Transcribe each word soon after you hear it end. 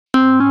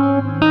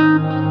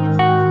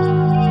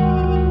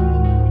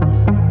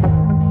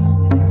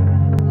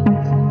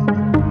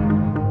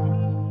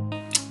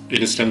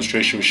In this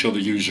demonstration, we show the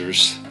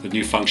users the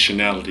new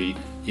functionality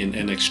in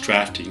NX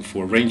drafting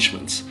for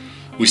arrangements.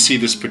 We see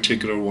this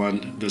particular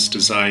one, this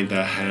design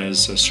that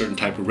has a certain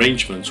type of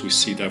arrangements. We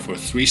see that for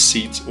 3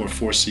 seats or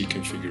 4 seat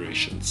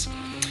configurations.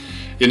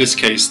 In this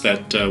case,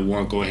 that we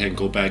want to go ahead and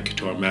go back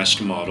to our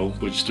master model,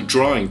 which is the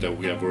drawing that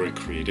we have already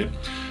created.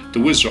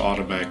 The wizard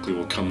automatically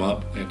will come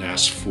up and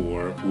ask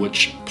for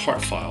which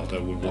part file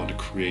that we want to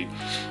create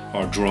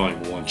our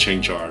drawing. We want to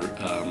change our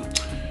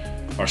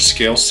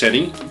scale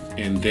setting,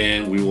 and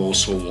then we will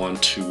also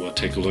want to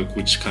take a look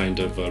which kind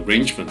of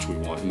arrangements we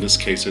want. In this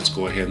case, let's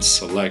go ahead and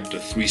select the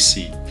 3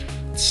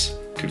 seats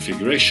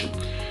configuration.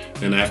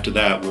 And after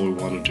that, what we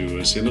want to do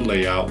is in the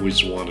layout, we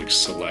just want to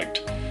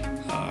select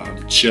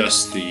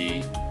just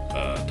the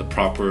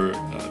proper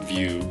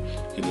view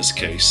in this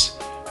case.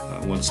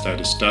 Once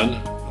that is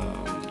done,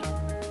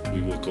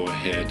 we will go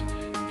ahead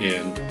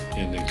and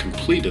then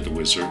complete the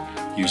wizard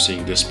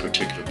using this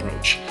particular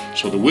approach.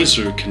 So the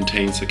wizard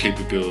contains the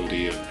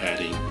capability of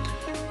adding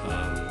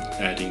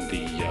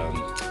the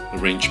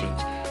arrangement.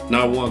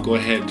 Now I want to go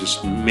ahead and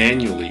just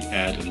manually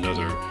add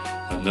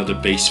another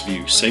base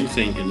view. Same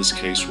thing in this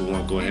case, we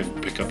want to go ahead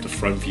and pick up the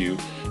front view.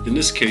 In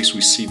this case,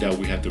 we see that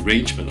we have the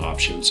arrangement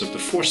options of the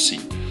 4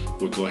 seat.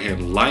 We'll go ahead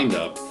and line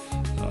up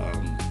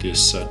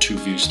this 2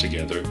 views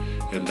together,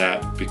 and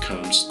that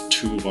becomes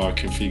 2 of our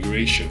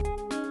configuration.